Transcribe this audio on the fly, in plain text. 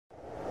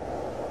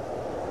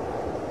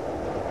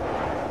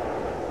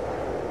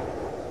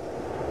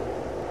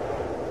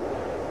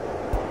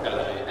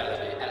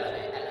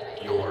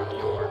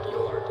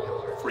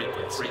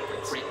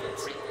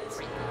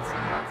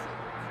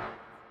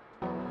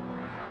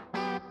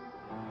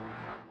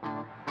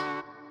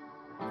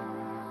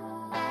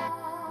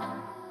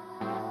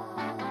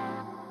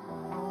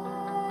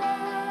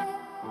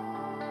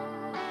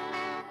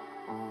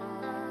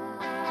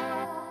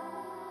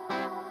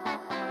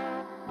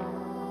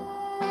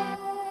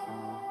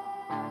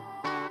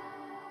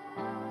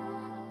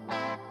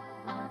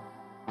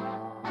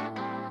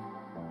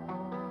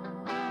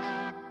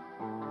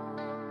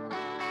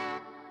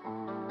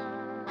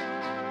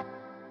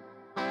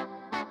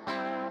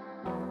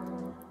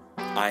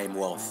I am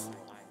wealth.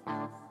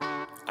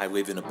 I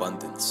live in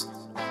abundance.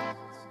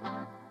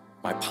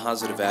 My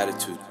positive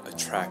attitude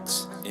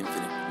attracts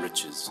infinite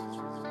riches.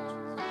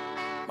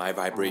 My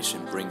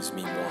vibration brings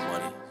me more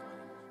money.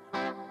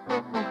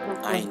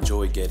 I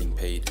enjoy getting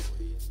paid.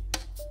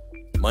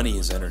 Money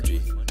is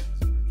energy.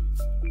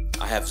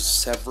 I have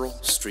several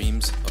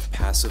streams of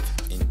passive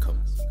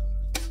income.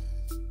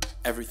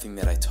 Everything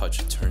that I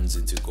touch turns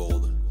into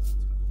gold.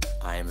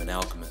 I am an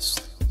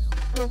alchemist.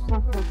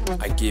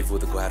 I give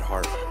with a glad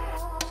heart.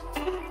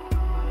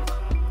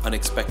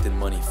 Unexpected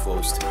money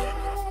flows to me.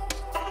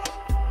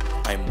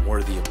 I am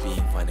worthy of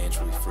being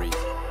financially free.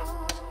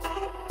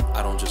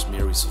 I don't just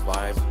merely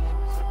survive,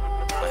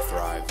 I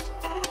thrive.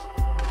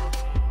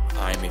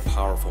 I am a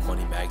powerful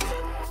money magnet,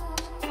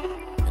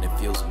 and it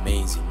feels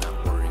amazing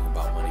not worrying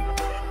about money.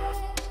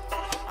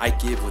 I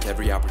give with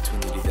every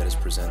opportunity that is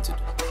presented.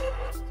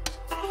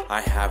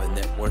 I have a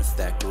net worth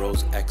that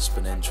grows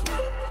exponentially.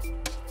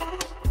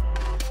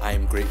 I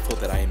am grateful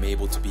that I am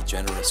able to be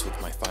generous with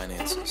my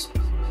finances.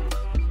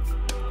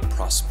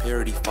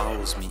 Prosperity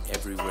follows me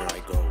everywhere I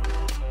go.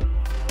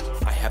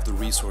 I have the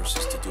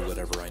resources to do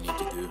whatever I need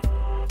to do.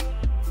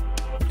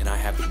 And I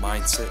have the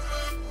mindset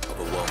of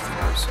a wealthy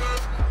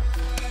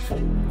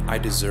person. I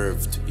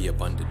deserve to be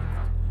abundant.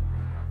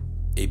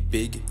 A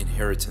big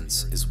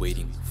inheritance is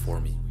waiting for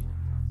me.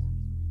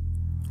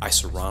 I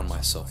surround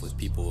myself with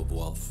people of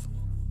wealth.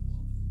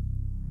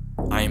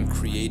 I am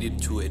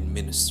created to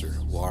administer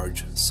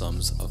large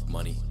sums of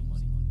money.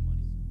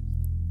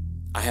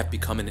 I have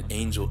become an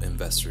angel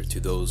investor to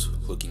those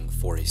looking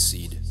for a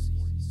seed.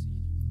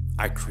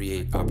 I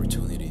create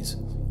opportunities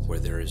where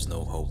there is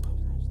no hope.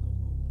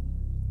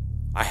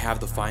 I have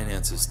the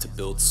finances to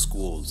build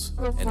schools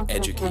and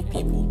educate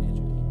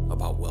people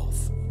about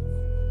wealth.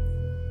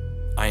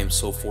 I am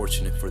so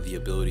fortunate for the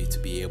ability to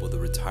be able to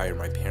retire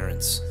my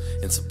parents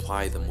and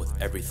supply them with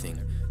everything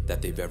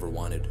that they've ever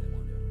wanted.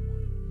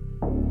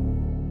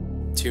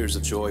 Tears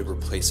of joy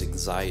replace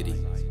anxiety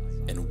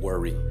and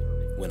worry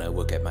when I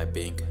look at my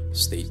bank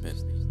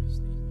statement.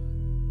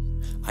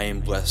 I am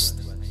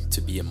blessed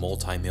to be a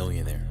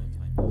multimillionaire.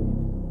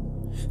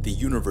 The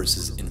universe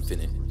is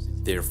infinite,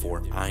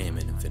 therefore I am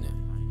infinite.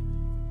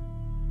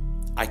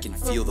 I can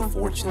feel the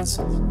fortunes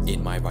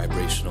in my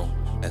vibrational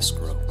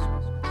escrow,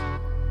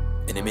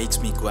 and it makes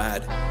me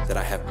glad that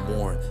I have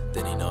more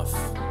than enough.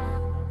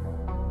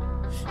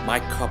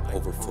 My cup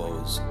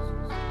overflows,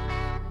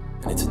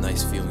 and it's a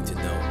nice feeling to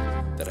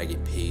know that I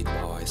get paid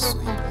while I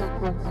sleep.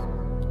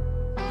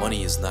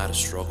 Money is not a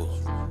struggle.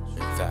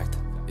 In fact,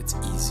 it's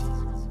easy.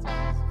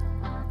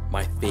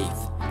 My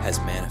faith has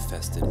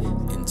manifested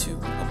into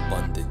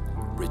abundant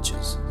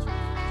riches.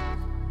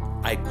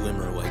 I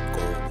glimmer like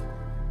gold.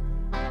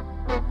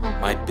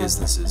 My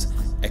businesses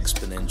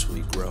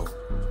exponentially grow.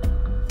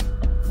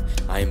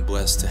 I am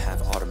blessed to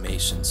have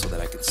automation so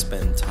that I can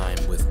spend time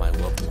with my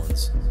loved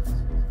ones.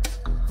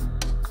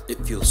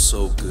 It feels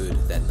so good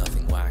that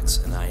nothing lacks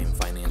and I am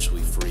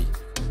financially free.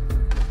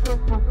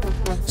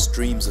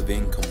 Streams of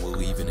income will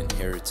leave an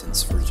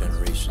inheritance for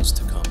generations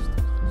to come.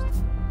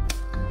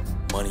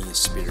 Money is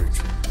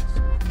spiritual,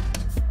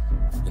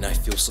 and I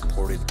feel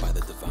supported by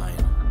the divine.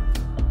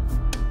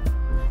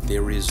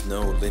 There is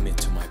no limit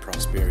to my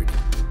prosperity.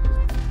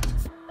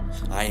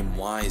 I am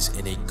wise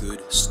and a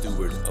good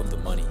steward of the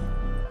money.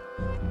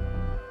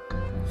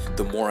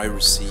 The more I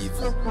receive,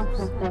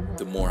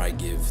 the more I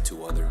give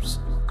to others.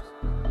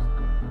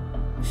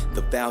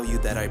 The value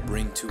that I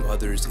bring to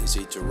others is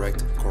a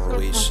direct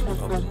correlation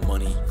of the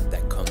money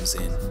that comes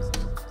in.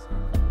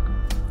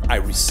 I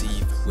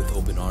receive with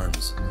open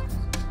arms.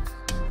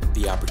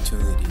 The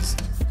opportunities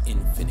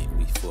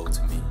infinitely flow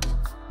to me.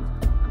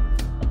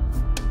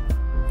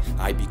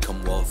 I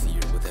become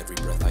wealthier with every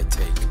breath I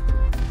take,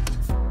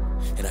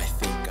 and I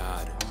thank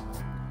God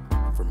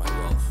for my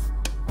wealth.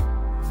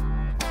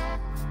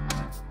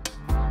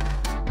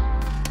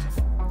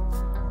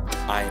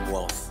 I am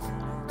wealth.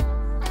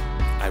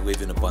 I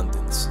live in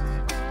abundance.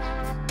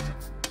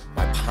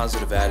 My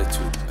positive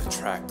attitude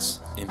attracts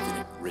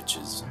infinite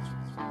riches.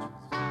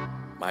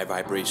 My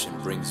vibration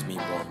brings me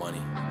more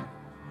money.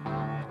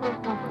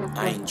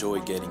 I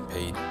enjoy getting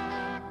paid.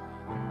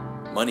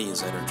 Money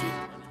is energy.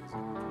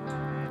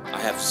 I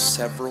have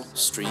several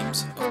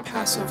streams of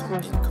passive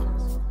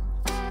income.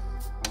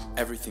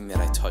 Everything that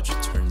I touch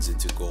turns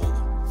into gold.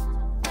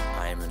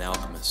 I am an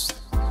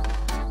alchemist.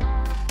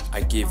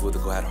 I give with a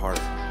glad heart.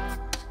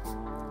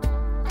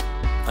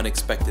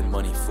 Unexpected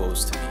money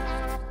flows to me.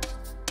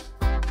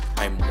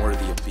 I am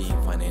worthy of being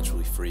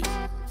financially free.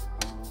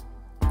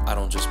 I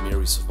don't just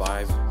merely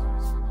survive,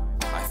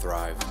 I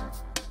thrive.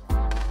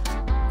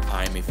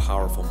 I am a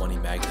powerful money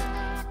magnet,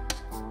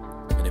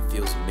 and it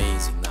feels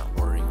amazing not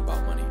worrying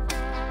about money.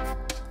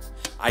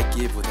 I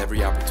give with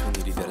every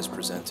opportunity that is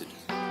presented.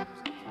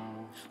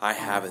 I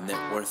have a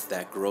net worth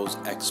that grows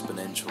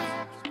exponentially.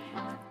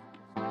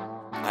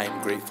 I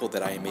am grateful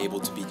that I am able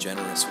to be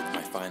generous with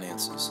my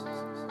finances.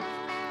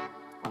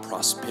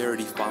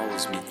 Prosperity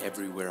follows me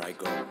everywhere I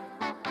go.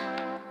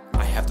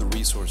 I have the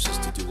resources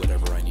to do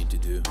whatever I need to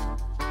do.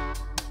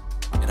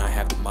 And I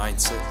have the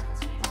mindset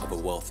of of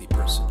a wealthy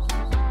person.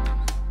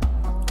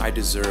 I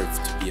deserve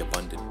to be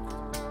abundant.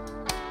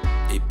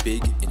 A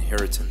big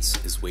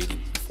inheritance is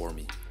waiting for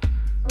me.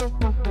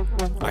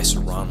 I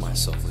surround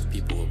myself with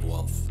people of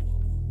wealth.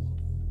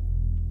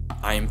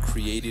 I am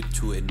created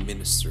to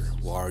administer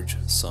large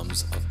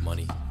sums of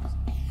money.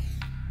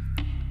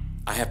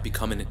 I have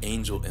become an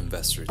angel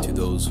investor to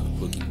those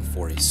looking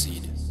for a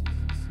seed.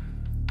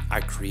 I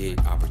create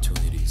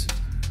opportunities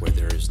where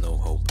there is no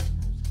hope.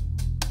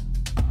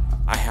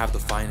 I have the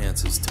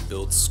finances to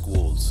build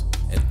schools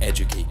and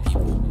educate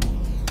people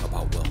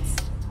about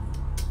wealth.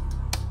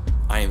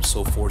 I am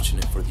so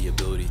fortunate for the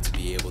ability to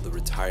be able to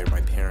retire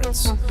my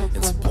parents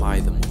and supply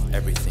them with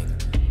everything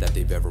that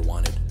they've ever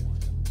wanted.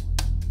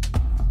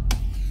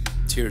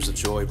 Tears of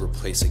joy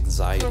replace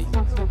anxiety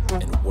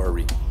and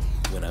worry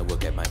when I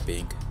look at my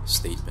bank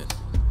statement.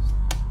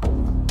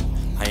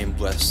 I am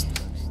blessed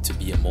to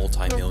be a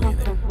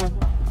multi-millionaire.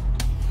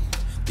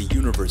 The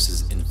universe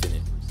is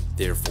infinite,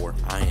 therefore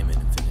I am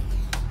infinite.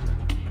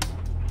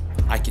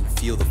 I can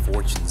feel the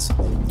fortunes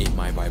in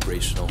my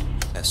vibrational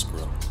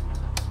escrow,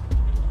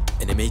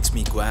 and it makes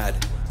me glad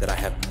that I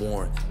have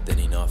more than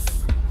enough.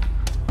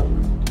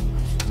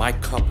 My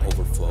cup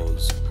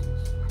overflows,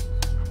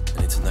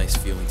 and it's a nice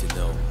feeling to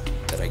know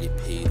that I get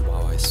paid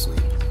while I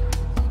sleep.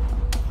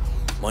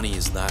 Money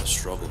is not a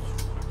struggle.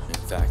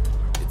 In fact,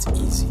 it's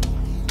easy.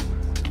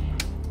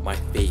 My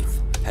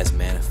faith has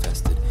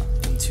manifested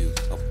into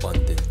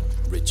abundant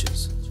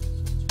riches.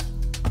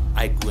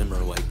 I glimmer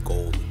like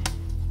gold.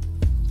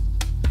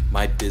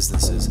 My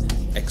businesses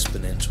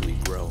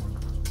exponentially grow.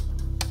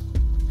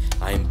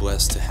 I am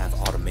blessed to have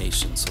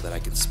automation so that I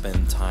can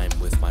spend time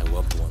with my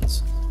loved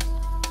ones.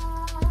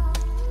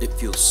 It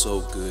feels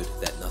so good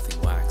that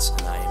nothing lacks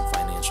and I am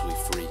financially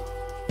free.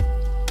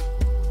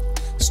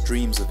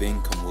 Streams of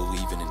income will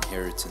leave an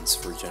inheritance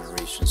for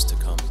generations to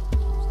come.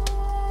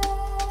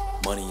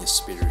 Money is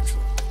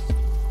spiritual,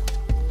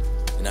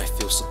 and I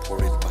feel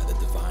supported by the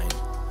divine.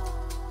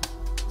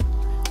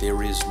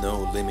 There is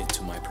no limit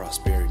to my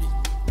prosperity.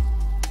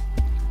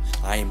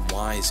 I am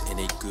wise and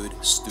a good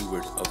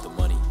steward of the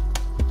money.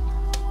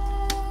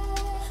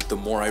 The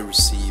more I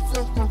receive,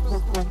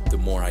 the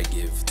more I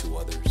give to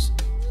others.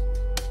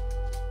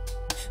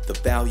 The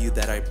value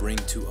that I bring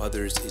to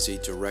others is a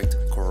direct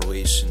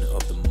correlation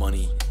of the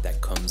money that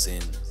comes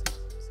in.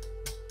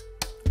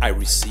 I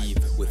receive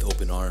with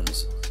open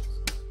arms.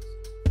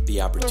 The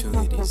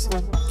opportunities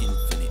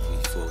infinitely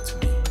flow to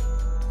me.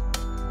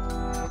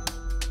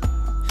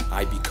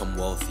 I become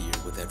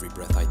wealthier with every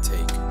breath I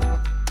take,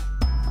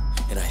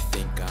 and I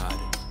thank God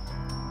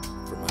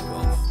for my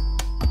wealth.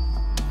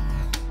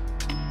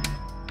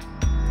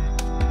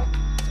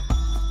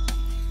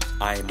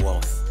 I am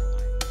wealth.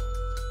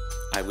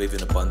 I live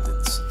in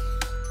abundance.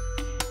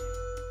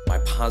 My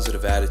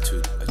positive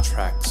attitude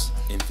attracts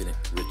infinite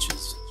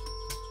riches.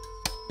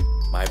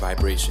 My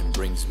vibration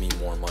brings me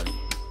more money.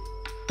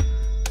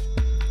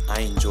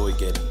 I enjoy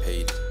getting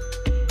paid.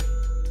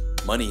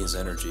 Money is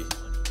energy.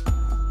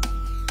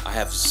 I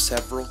have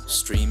several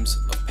streams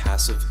of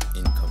passive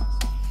income.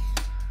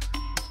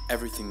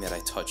 Everything that I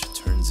touch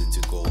turns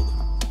into gold.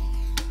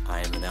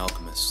 I am an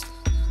alchemist.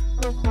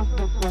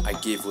 I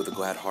give with a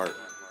glad heart.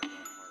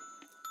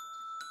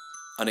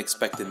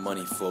 Unexpected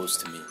money flows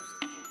to me.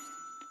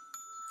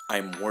 I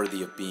am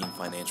worthy of being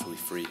financially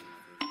free.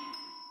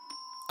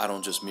 I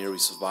don't just merely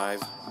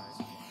survive,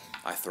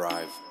 I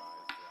thrive.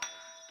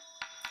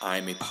 I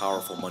am a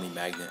powerful money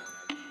magnet,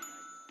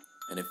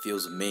 and it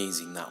feels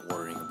amazing not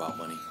worrying about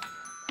money.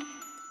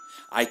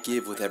 I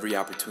give with every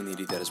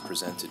opportunity that is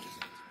presented.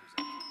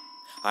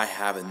 I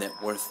have a net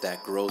worth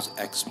that grows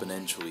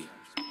exponentially.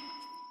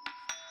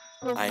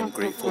 I am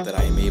grateful that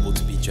I am able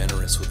to be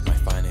generous with my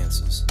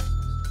finances.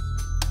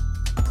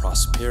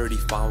 Prosperity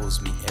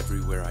follows me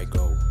everywhere I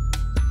go.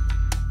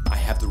 I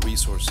have the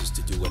resources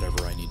to do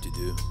whatever I need to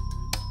do.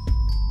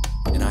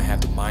 And I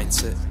have the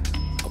mindset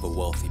of a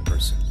wealthy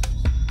person.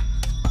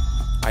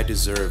 I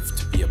deserve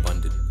to be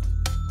abundant.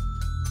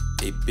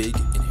 A big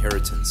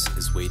inheritance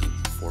is waiting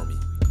for me.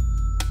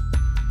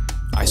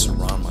 I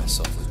surround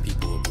myself with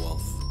people of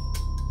wealth.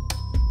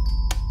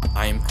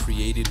 I am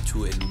created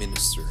to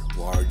administer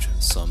large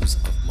sums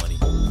of money.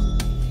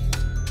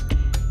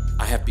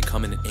 I have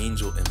become an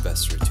angel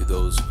investor to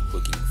those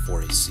looking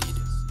for a seed.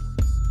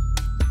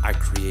 I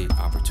create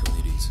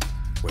opportunities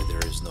where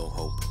there is no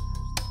hope.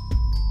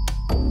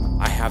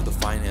 I have the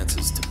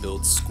finances to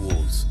build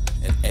schools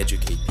and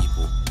educate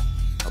people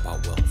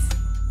about wealth.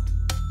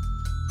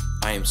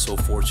 I am so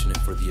fortunate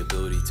for the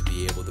ability to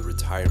be able to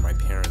retire my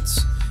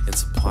parents and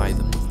supply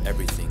them with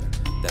everything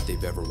that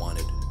they've ever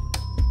wanted.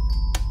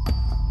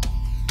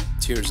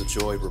 Tears of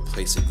joy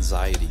replace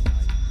anxiety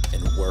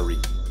and worry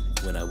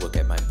when I look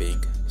at my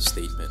bank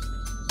statement.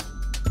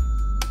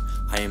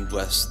 I am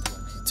blessed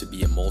to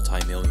be a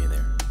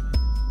multi-millionaire.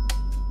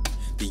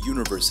 The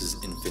universe is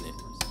infinite,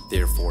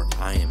 therefore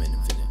I am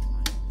infinite.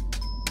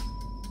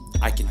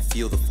 I can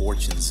feel the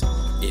fortunes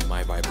in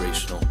my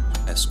vibrational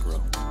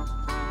escrow,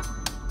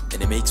 and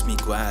it makes me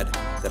glad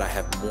that I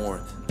have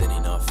more than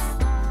enough.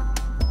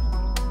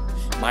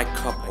 My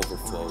cup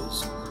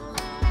overflows,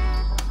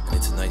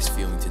 nice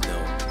feeling to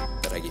know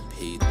that I get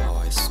paid while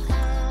I sleep.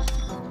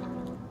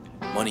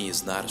 Money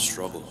is not a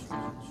struggle.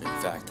 In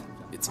fact,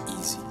 it's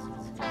easy.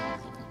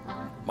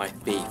 My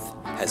faith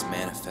has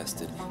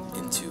manifested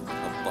into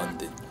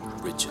abundant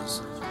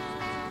riches.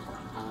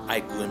 I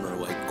glimmer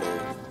like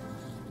gold.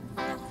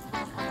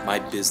 My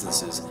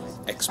businesses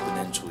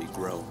exponentially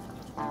grow.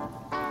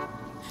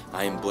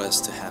 I am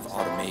blessed to have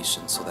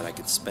automation so that I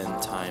can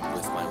spend time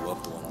with my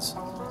loved ones.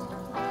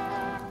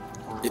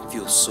 It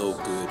feels so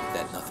good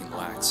that nothing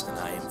lacks and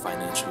I am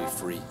financially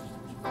free.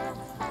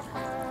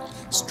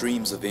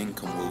 Streams of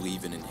income will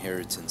leave an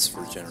inheritance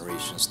for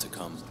generations to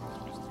come.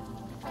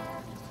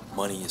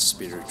 Money is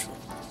spiritual,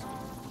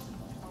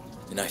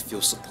 and I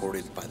feel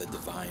supported by the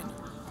divine.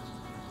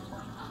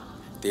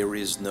 There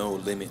is no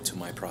limit to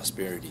my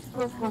prosperity.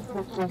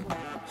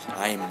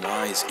 I am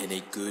wise and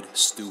a good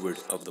steward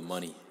of the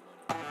money.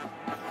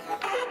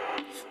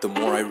 The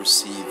more I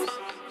receive,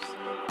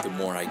 the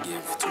more I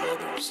give to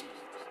others.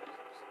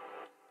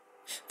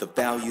 The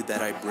value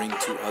that I bring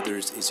to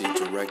others is a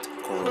direct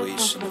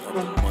correlation of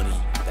the money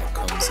that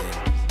comes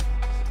in.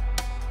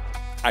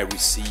 I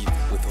receive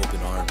with open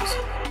arms.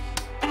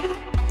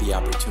 The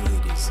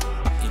opportunities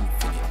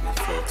infinitely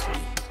flow to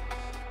me.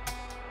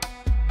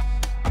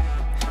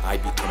 I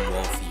become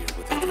wealthier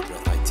with every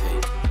breath I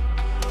take,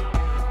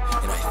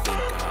 and I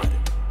thank God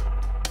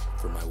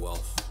for my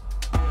wealth.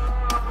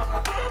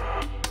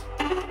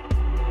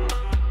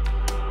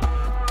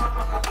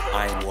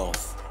 I am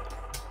wealth.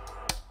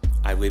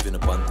 I live in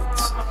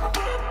abundance.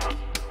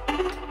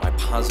 My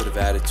positive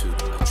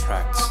attitude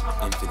attracts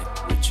infinite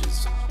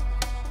riches.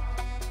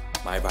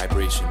 My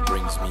vibration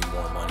brings me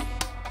more money.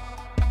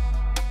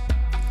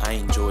 I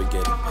enjoy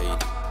getting paid.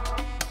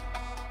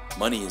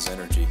 Money is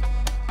energy.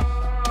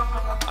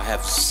 I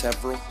have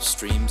several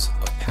streams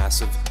of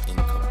passive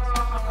income.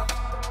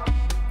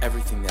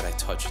 Everything that I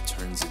touch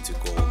turns into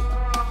gold.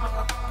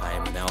 I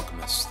am an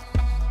alchemist.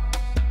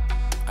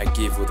 I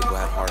give with a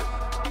glad heart.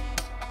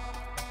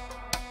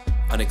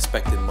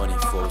 Unexpected money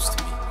flows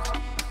to me.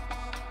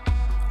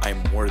 I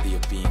am worthy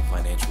of being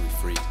financially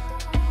free.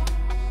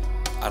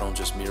 I don't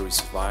just merely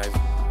survive,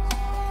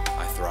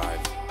 I thrive.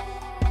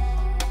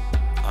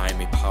 I am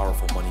a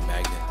powerful money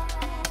magnet,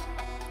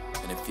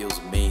 and it feels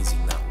amazing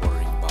not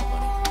worrying about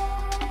money.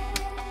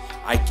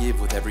 I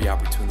give with every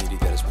opportunity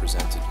that is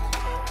presented.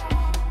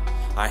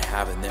 I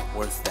have a net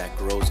worth that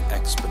grows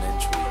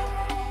exponentially.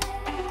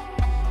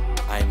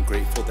 I am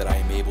grateful that I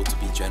am able to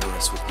be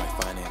generous with my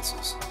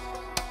finances.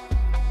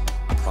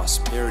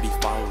 Prosperity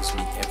follows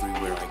me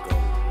everywhere I go.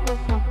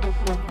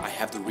 I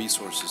have the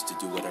resources to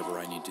do whatever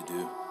I need to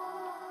do.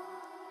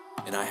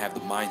 And I have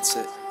the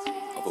mindset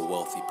of a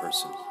wealthy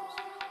person.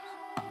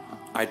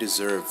 I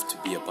deserve to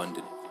be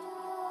abundant.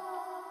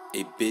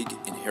 A big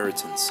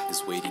inheritance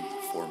is waiting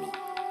for me.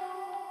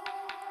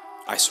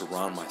 I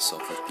surround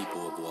myself with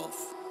people of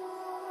wealth.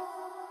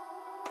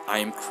 I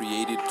am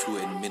created to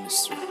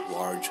administer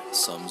large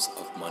sums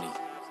of money.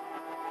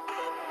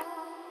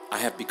 I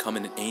have become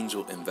an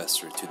angel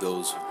investor to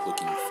those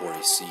looking for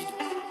a seed.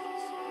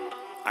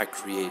 I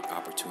create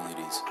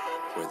opportunities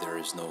where there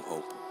is no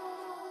hope.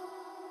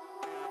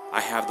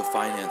 I have the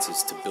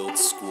finances to build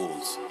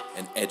schools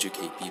and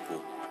educate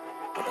people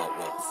about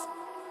wealth.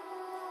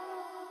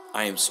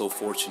 I am so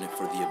fortunate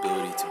for the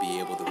ability to be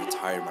able to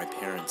retire my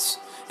parents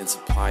and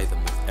supply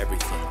them with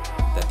everything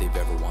that they've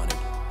ever wanted.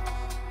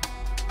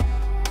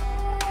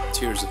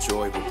 Tears of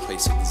joy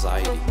replace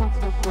anxiety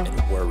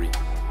and worry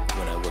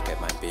when I look at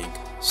my bank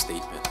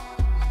statement.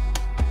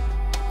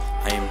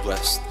 I am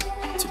blessed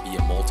to be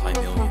a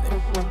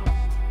multi-millionaire.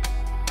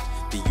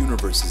 The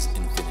universe is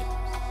infinite,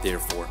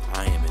 therefore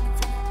I am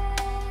infinite.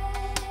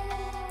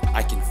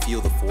 I can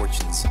feel the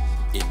fortunes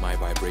in my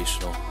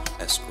vibrational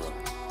escrow,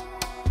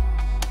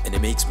 and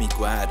it makes me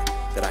glad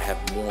that I have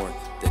more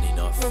than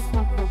enough.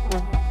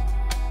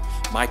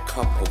 My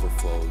cup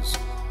overflows,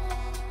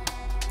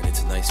 and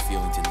it's a nice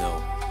feeling to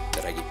know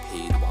that I get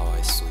paid while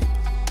I sleep.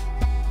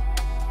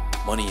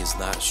 Money is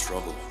not a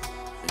struggle.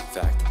 In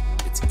fact,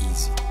 it's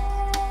easy.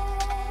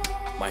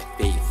 My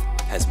faith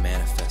has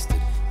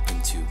manifested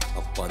into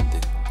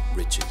abundant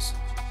riches.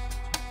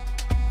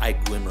 I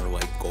glimmer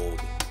like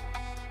gold.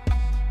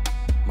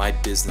 My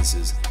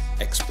businesses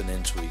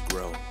exponentially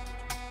grow.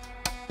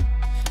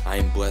 I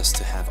am blessed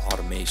to have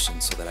automation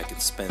so that I can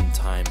spend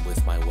time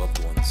with my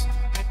loved ones.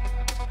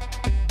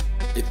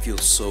 It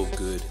feels so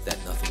good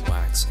that nothing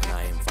lacks and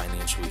I am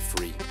financially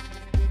free.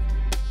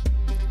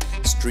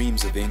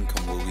 Streams of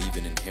income will leave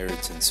an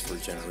inheritance for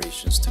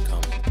generations to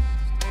come.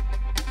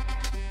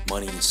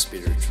 Money is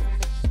spiritual,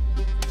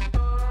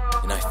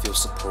 and I feel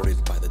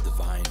supported by the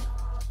divine.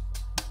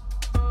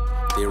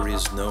 There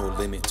is no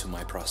limit to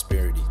my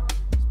prosperity.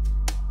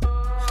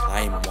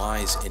 I am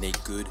wise and a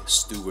good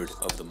steward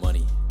of the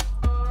money.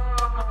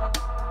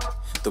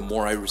 The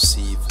more I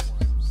receive,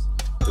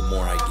 the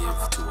more I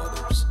give to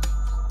others.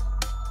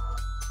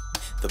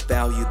 The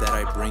value that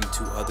I bring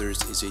to others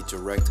is a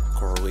direct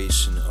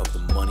correlation of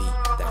the money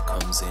that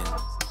comes in.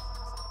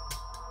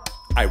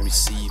 I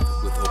receive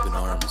with open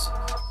arms.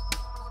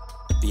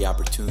 The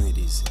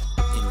opportunities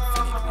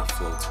infinitely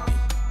flow to me.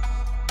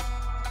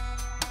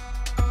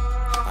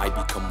 I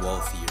become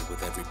wealthier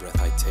with every breath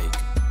I take,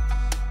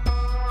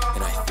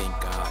 and I thank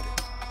God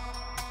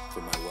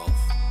for my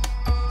wealth.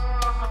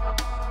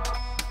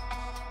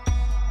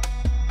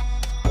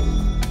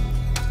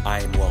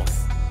 I am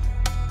wealth.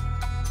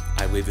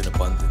 I live in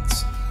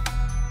abundance.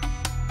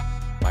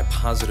 My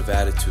positive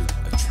attitude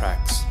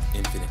attracts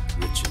infinite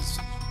riches.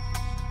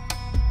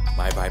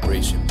 My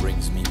vibration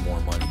brings me more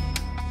money.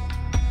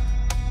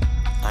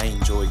 I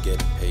enjoy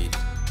getting paid.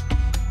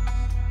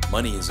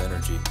 Money is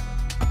energy.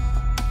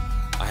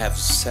 I have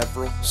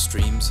several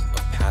streams of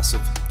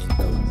passive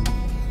income.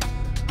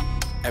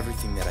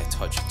 Everything that I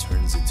touch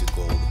turns into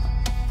gold.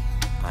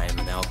 I am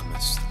an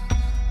alchemist.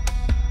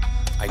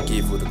 I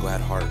give with a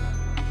glad heart.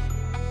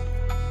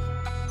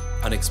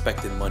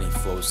 Unexpected money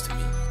flows to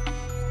me.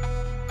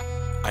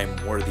 I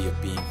am worthy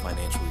of being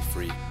financially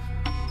free.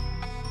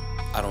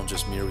 I don't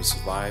just merely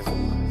survive,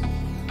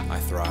 I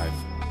thrive.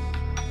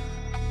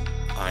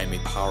 I am a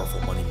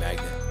powerful money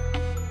magnet,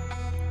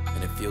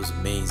 and it feels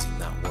amazing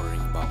not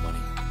worrying about money.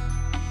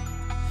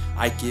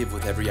 I give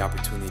with every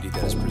opportunity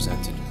that is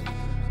presented.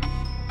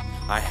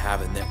 I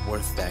have a net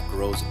worth that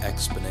grows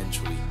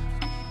exponentially.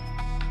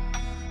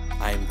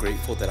 I am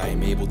grateful that I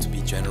am able to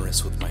be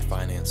generous with my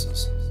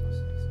finances.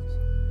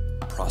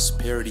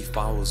 Prosperity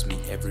follows me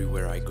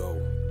everywhere I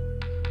go.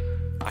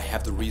 I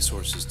have the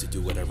resources to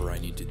do whatever I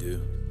need to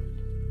do.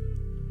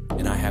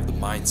 And I have the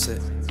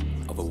mindset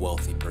of a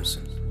wealthy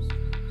person.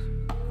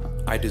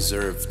 I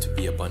deserve to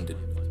be abundant.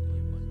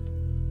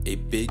 A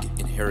big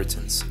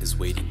inheritance is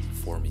waiting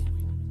for me.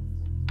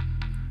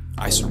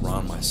 I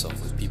surround myself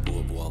with people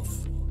of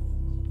wealth.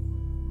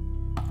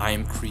 I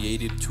am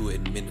created to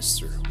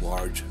administer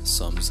large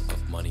sums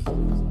of money.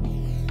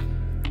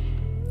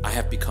 I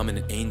have become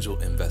an angel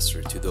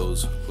investor to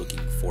those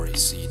looking for a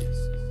seed.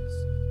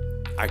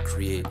 I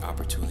create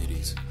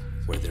opportunities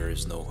where there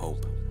is no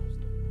hope.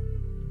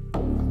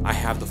 I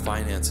have the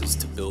finances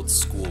to build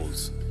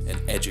schools and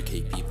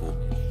educate people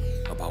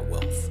about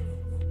wealth.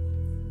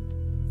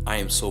 I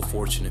am so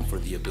fortunate for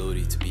the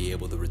ability to be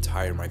able to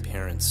retire my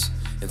parents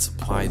and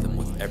supply them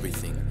with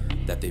everything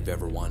that they've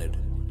ever wanted.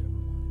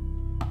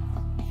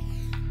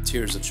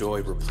 Tears of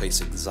joy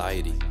replace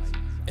anxiety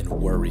and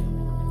worry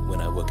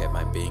when I look at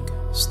my bank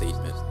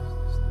statement.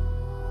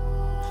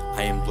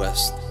 I am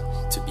blessed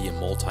to be a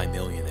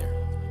multi-millionaire.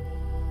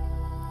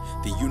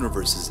 The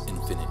universe is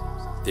infinite,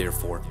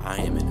 therefore I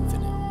am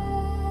infinite.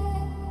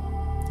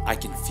 I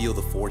can feel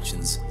the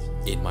fortunes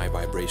in my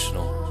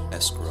vibrational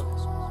escrow,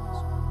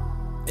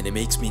 and it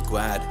makes me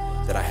glad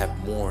that I have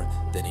more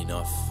than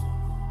enough.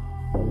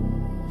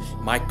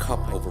 My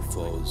cup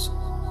overflows,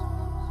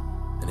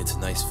 and it's a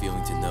nice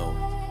feeling to know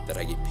that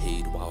I get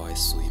paid while I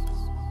sleep.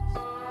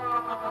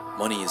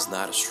 Money is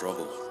not a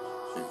struggle.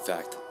 In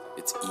fact,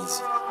 it's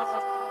easy.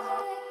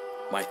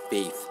 My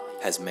faith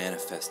has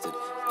manifested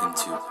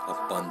into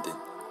abundant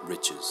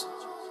riches.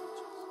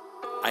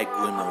 I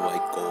glimmer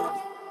like gold.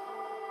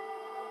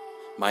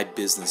 My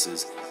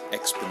businesses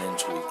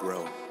exponentially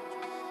grow.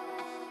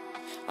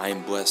 I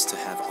am blessed to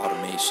have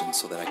automation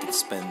so that I can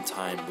spend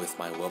time with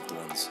my loved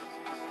ones.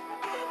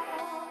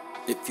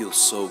 It feels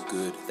so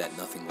good that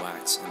nothing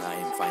lacks and I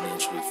am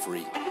financially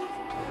free.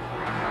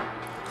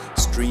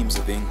 Streams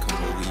of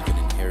income will leave an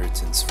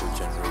inheritance for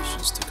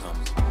generations to come.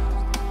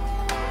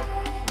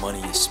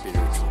 Money is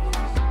spiritual,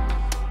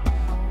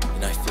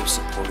 and I feel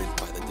supported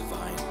by the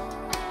divine.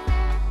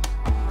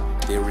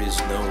 There is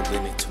no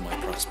limit to my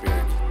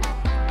prosperity.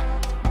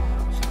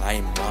 I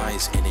am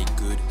wise and a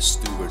good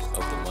steward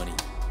of the money.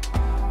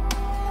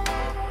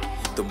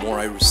 The more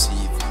I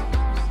receive,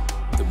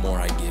 the more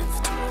I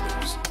give to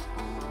others.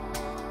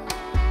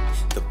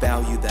 The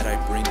value that I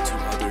bring to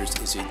others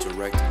is a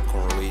direct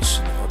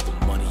correlation of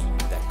the money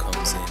that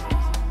comes in.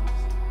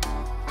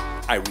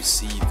 I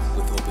receive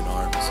with open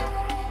arms.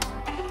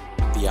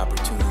 The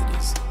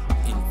opportunities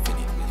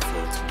infinitely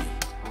flow to me.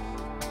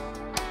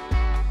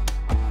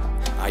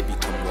 I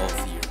become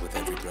wealthier with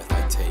every breath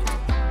I take,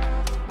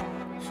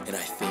 and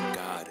I thank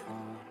God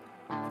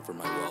for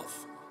my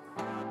wealth.